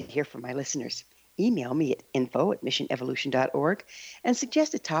always love to hear from my listeners. Email me at info@missionevolution.org and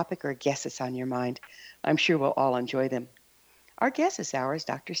suggest a topic or a guest that's on your mind. I'm sure we'll all enjoy them. Our guest this hour is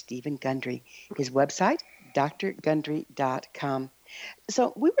Dr. Stephen Gundry. His website, drgundry.com.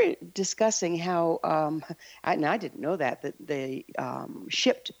 So we were discussing how, and I didn't know that they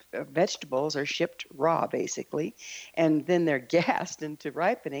shipped vegetables are shipped raw, basically, and then they're gassed into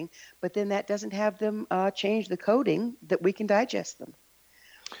ripening, but then that doesn't have them change the coating that we can digest them.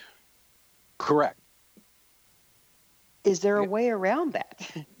 Correct. Is there a way around that?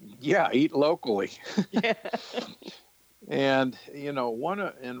 Yeah, eat locally. Yeah. And one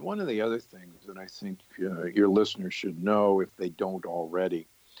of the other things that I think your listeners should know, if they don't already,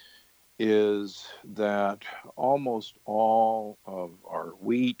 is that almost all of our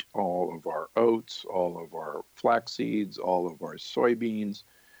wheat, all of our oats, all of our flax seeds, all of our soybeans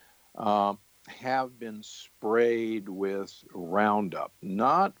have been sprayed with Roundup,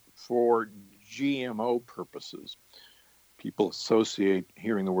 not for GMO purposes. People associate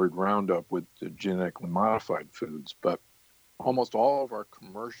hearing the word Roundup with the genetically modified foods, but almost all of our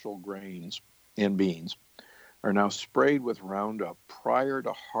commercial grains and beans are now sprayed with Roundup prior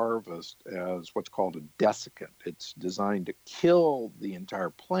to harvest as what's called a desiccant. It's designed to kill the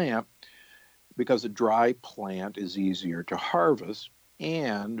entire plant because a dry plant is easier to harvest,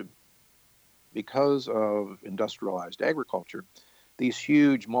 and because of industrialized agriculture, these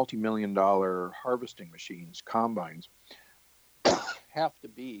huge multi-million-dollar harvesting machines, combines, have to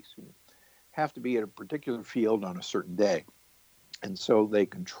be at a particular field on a certain day. And so they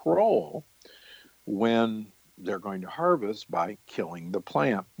control when they're going to harvest by killing the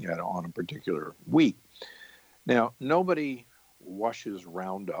plant on a particular week. Now, nobody washes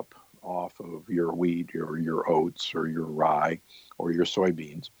Roundup off of your wheat or your oats or your rye or your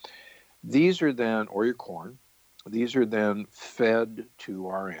soybeans. These are then, or your corn, these are then fed to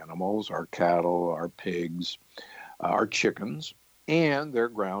our animals, our cattle, our pigs, our chickens, and they're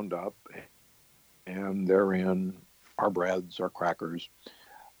ground up and they're in our breads, our crackers,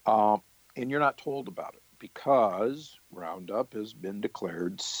 and you're not told about it because Roundup has been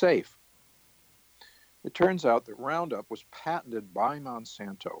declared safe. It turns out that Roundup was patented by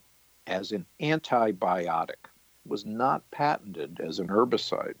Monsanto as an antibiotic. It was not patented as an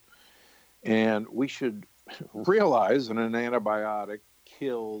herbicide. And we should realize that an antibiotic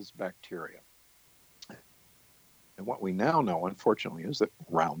kills bacteria. And what we now know, unfortunately, is that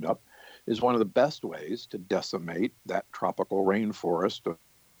Roundup is one of the best ways to decimate that tropical rainforest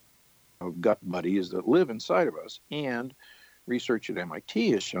of gut buddies that live inside of us. And research at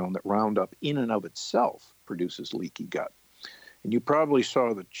MIT has shown that Roundup in and of itself produces leaky gut. And you probably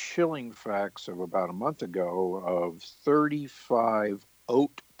saw the chilling facts of about a month ago of 35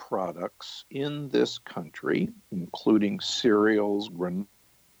 oat products in this country, including cereals,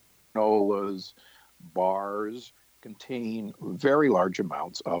 granolas, bars, contain very large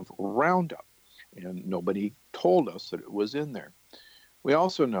amounts of Roundup, and nobody told us that it was in there. We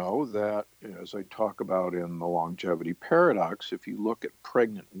also know that, as I talk about in the longevity paradox, if you look at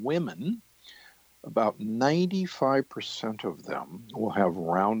pregnant women, about 95% of them will have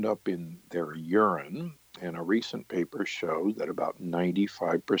Roundup in their urine, and a recent paper showed that about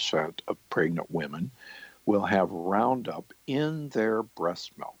 95% of pregnant women will have Roundup in their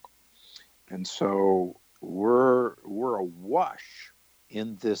breast milk. And so we're awash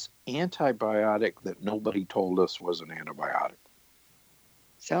in this antibiotic that nobody told us was an antibiotic.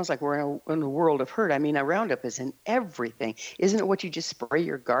 Sounds like we're in a world of hurt. I mean, a Roundup is in everything. Isn't it what you just spray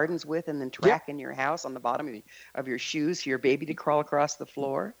your gardens with and then track in your house on the bottom of your shoes for your baby to crawl across the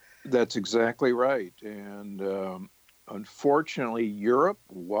floor? That's exactly right. And unfortunately, Europe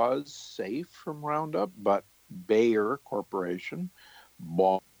was safe from Roundup, but Bayer Corporation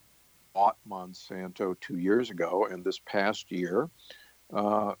bought Monsanto 2 years ago, and this past year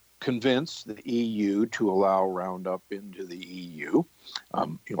convinced the EU to allow Roundup into the EU.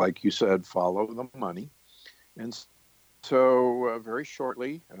 Like you said, follow the money. And so very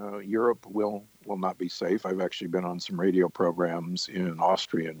shortly, Europe will not be safe. I've actually been on some radio programs in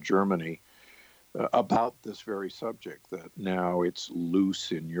Austria and Germany about this very subject, that now it's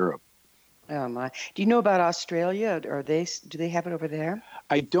loose in Europe. Oh my! Do you know about Australia? Do they have it over there?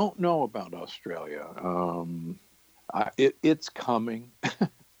 I don't know about Australia. It's coming.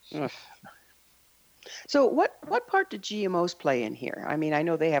 So what part do GMOs play in here? I mean, I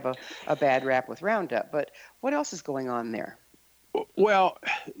know they have a bad rap with Roundup, but what else is going on there? Well,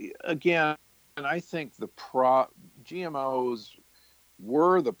 again, I think the GMOs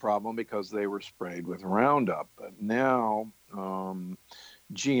were the problem because they were sprayed with Roundup. But now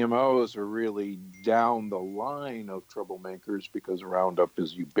GMOs are really down the line of troublemakers because Roundup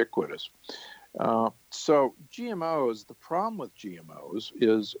is ubiquitous. So GMOs, the problem with GMOs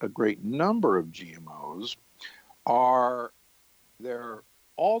is a great number of GMOs they're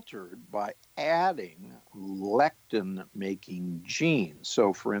altered by adding lectin-making genes.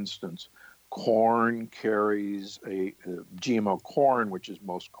 So, for instance, corn carries GMO corn, which is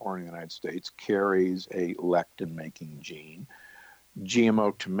most corn in the United States, carries a lectin-making gene.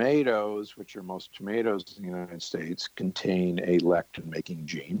 GMO tomatoes, which are most tomatoes in the United States, contain a lectin-making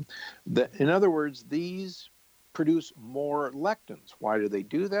gene. In other words, these produce more lectins. Why do they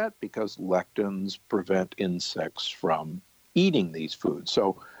do that? Because lectins prevent insects from eating these foods.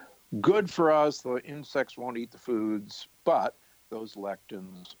 So good for us, the insects won't eat the foods, but those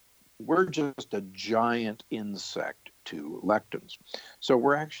lectins, we're just a giant insect to lectins. So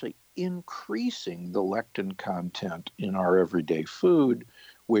we're actually increasing the lectin content in our everyday food,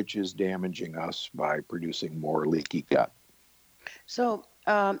 which is damaging us by producing more leaky gut. So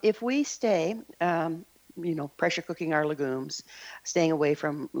if we stay, pressure cooking our legumes, staying away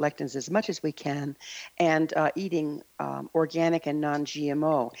from lectins as much as we can, and eating organic and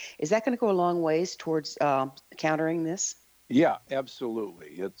non-GMO, is that going to go a long ways towards countering this? Yeah,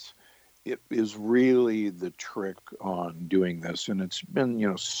 absolutely. It is really the trick on doing this. And it's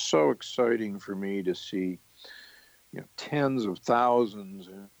been, so exciting for me to see, tens of thousands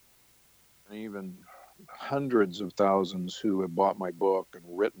and even hundreds of thousands who have bought my book and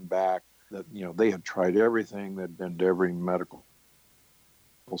written back that, they had tried everything. They'd been to every medical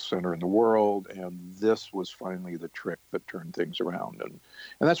center in the world. And this was finally the trick that turned things around. And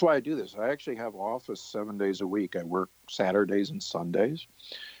that's why I do this. I actually have office 7 days a week. I work Saturdays and Sundays.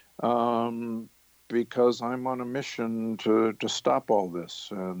 Because I'm on a mission to stop all this.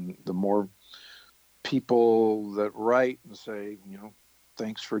 And the more people that write and say,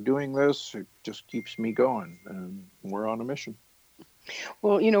 thanks for doing this, it just keeps me going. And we're on a mission.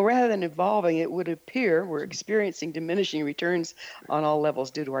 Well, rather than evolving, it would appear we're experiencing diminishing returns on all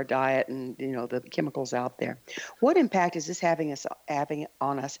levels due to our diet and, the chemicals out there. What impact is this having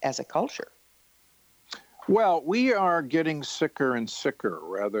on us as a culture? Well, we are getting sicker and sicker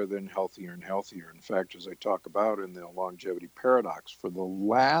rather than healthier and healthier. In fact, as I talk about in the longevity paradox, for the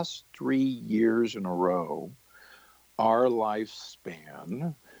last 3 years in a row, our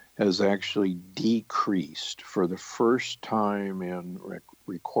lifespan has actually decreased for the first time in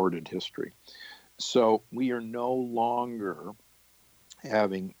recorded history. So we are no longer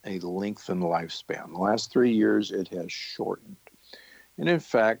having a lengthened lifespan. The last 3 years, it has shortened. And in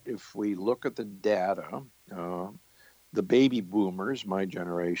fact, if we look at the data, the baby boomers, my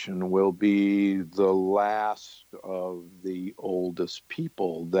generation, will be the last of the oldest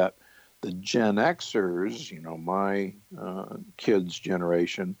people. That the Gen Xers, my kids'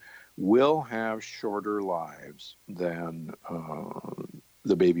 generation, will have shorter lives than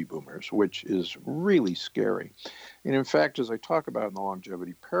the baby boomers, which is really scary. And in fact, as I talk about in the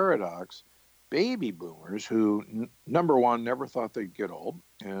longevity paradox, baby boomers who, number one, never thought they'd get old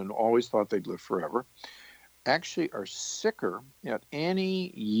and always thought they'd live forever, actually are sicker at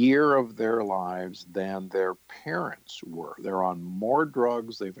any year of their lives than their parents were. They're on more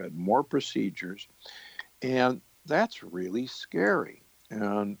drugs, they've had more procedures, and that's really scary.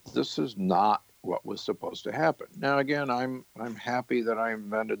 And this is not what was supposed to happen. Now, again, I'm happy that I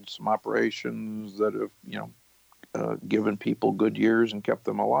invented some operations that have, given people good years and kept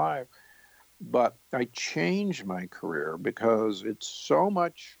them alive. But I changed my career because it's so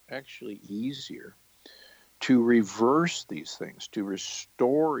much actually easier to reverse these things, to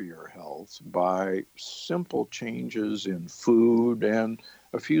restore your health by simple changes in food and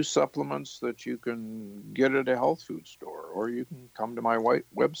a few supplements that you can get at a health food store, or you can come to my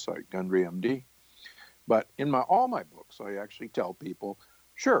website, Gundry MD. But in all my books, I actually tell people,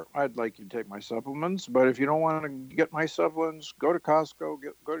 sure, I'd like you to take my supplements, but if you don't want to get my supplements, go to Costco,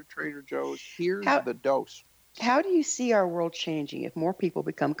 go to Trader Joe's. Here's the dose. How do you see our world changing if more people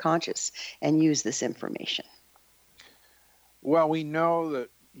become conscious and use this information? Well, we know that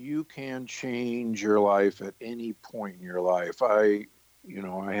you can change your life at any point in your life. I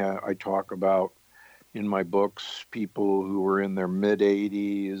talk about in my books people who were in their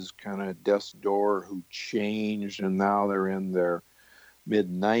mid-80s, kind of death's door, who changed, and now they're in their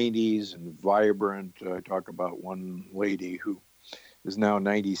mid-90s and vibrant. I talk about one lady who is now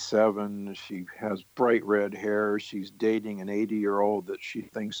 97. She has bright red hair. She's dating an 80-year-old that she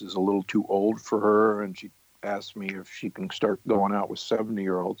thinks is a little too old for her, and she asked me if she can start going out with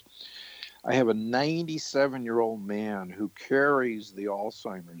 70-year-olds. I have a 97-year-old man who carries the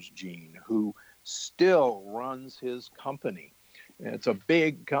Alzheimer's gene, who still runs his company. It's a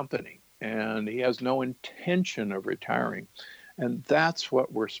big company, and he has no intention of retiring. And that's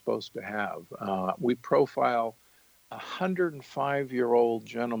what we're supposed to have. We profile a 105-year-old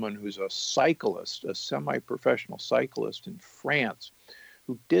gentleman who's a cyclist, a semi-professional cyclist in France,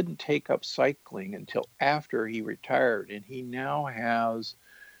 who didn't take up cycling until after he retired. And he now has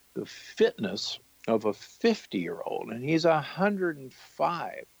the fitness of a 50-year-old, and he's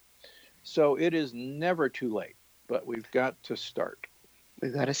 105. So it is never too late, but we've got to start.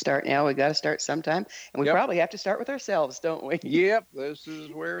 We've got to start now. We've got to start sometime. And we probably have to start with ourselves, don't we? Yep, this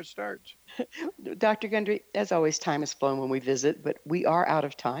is where it starts. Dr. Gundry, as always, time has flown when we visit, but we are out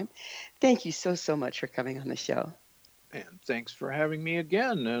of time. Thank you so much for coming on the show. And thanks for having me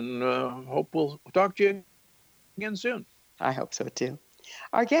again, and hope we'll talk to you again soon. I hope so, too.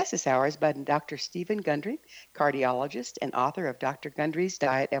 Our guest this hour has been Dr. Stephen Gundry, cardiologist and author of Dr. Gundry's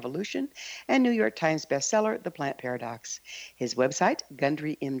Diet Evolution and New York Times bestseller, The Plant Paradox. His website,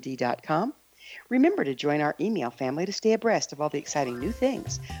 gundrymd.com. Remember to join our email family to stay abreast of all the exciting new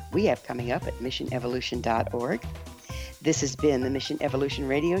things we have coming up at missionevolution.org. This has been the Mission Evolution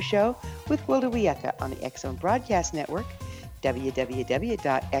Radio Show with Wilda Wieka on the X Zone Broadcast Network, www.xzbn.net.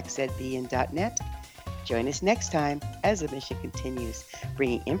 Join us next time as the mission continues,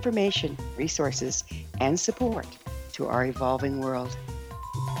 bringing information, resources, and support to our evolving world.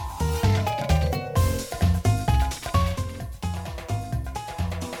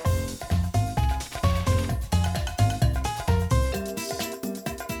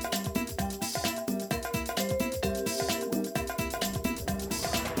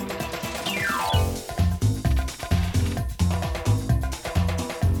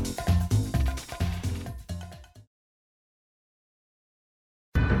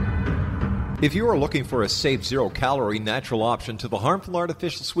 If you are looking for a safe, zero-calorie natural option to the harmful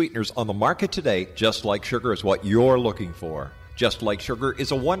artificial sweeteners on the market today, Just Like Sugar is what you're looking for. Just Like Sugar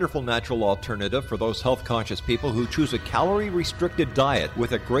is a wonderful natural alternative for those health-conscious people who choose a calorie-restricted diet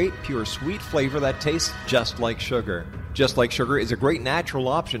with a great, pure, sweet flavor that tastes just like sugar. Just Like Sugar is a great natural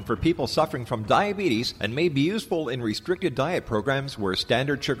option for people suffering from diabetes and may be useful in restricted diet programs where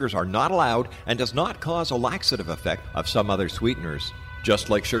standard sugars are not allowed and does not cause a laxative effect of some other sweeteners.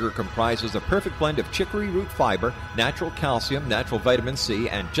 Just Like Sugar comprises a perfect blend of chicory root fiber, natural calcium, natural vitamin C,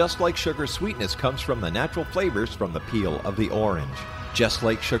 and Just Like Sugar's sweetness comes from the natural flavors from the peel of the orange. Just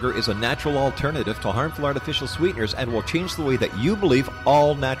Like Sugar is a natural alternative to harmful artificial sweeteners and will change the way that you believe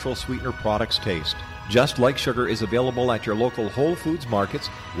all natural sweetener products taste. Just Like Sugar is available at your local Whole Foods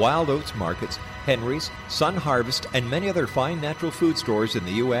markets, Wild Oats markets, Henry's, Sun Harvest, and many other fine natural food stores in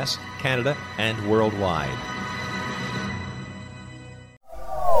the U.S., Canada, and worldwide.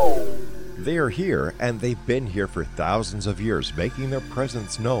 They are here, and they've been here for thousands of years, making their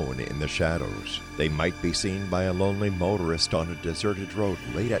presence known in the shadows. They might be seen by a lonely motorist on a deserted road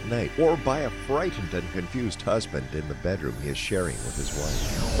late at night, or by a frightened and confused husband in the bedroom he is sharing with his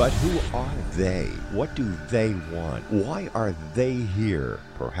wife. But who are they? What do they want? Why are they here?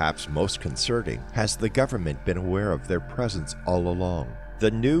 Perhaps most concerning, has the government been aware of their presence all along? The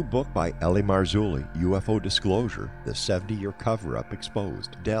new book by Ellie Marzulli, UFO Disclosure, the 70-year cover-up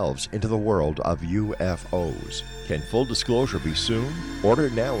exposed, delves into the world of UFOs. Can full disclosure be soon?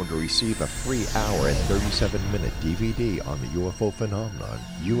 Order now and receive a free hour and 37-minute DVD on the UFO phenomenon.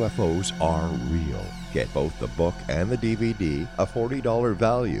 UFOs are real. Get both the book and the DVD, a $40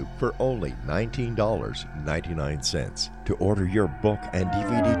 value, for only $19.99. To order your book and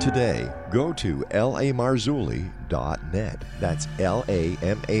DVD today, go to lamarzulli.net. That's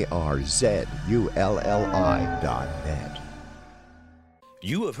LAMARZULLI.net.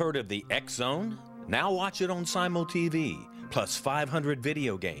 You have heard of the X Zone? Now watch it on Simul TV, plus 500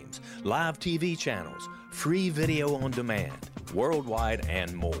 video games, live TV channels, free video on demand, worldwide,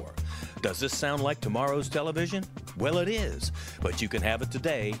 and more. Does this sound like tomorrow's television? Well, it is, but you can have it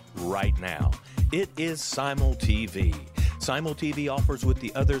today, right now. It is Simul TV. Simul TV offers what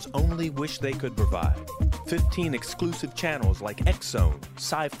the others only wish they could provide. 15 exclusive channels like X Zone,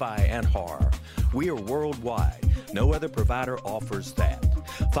 sci-fi, and horror. We are worldwide. No other provider offers that.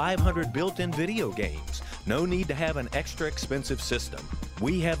 500 built-in video games. No need to have an extra expensive system.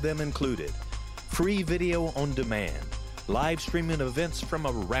 We have them included. Free video on demand. Live streaming events from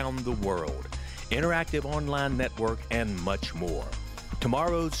around the world. Interactive online network, and much more.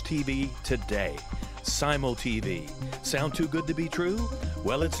 Tomorrow's TV today. Simul TV. Sound too good to be true?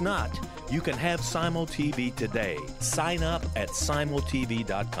 Well, it's not. You can have Simul TV today. Sign up at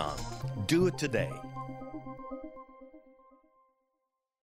simultv.com. Do it today.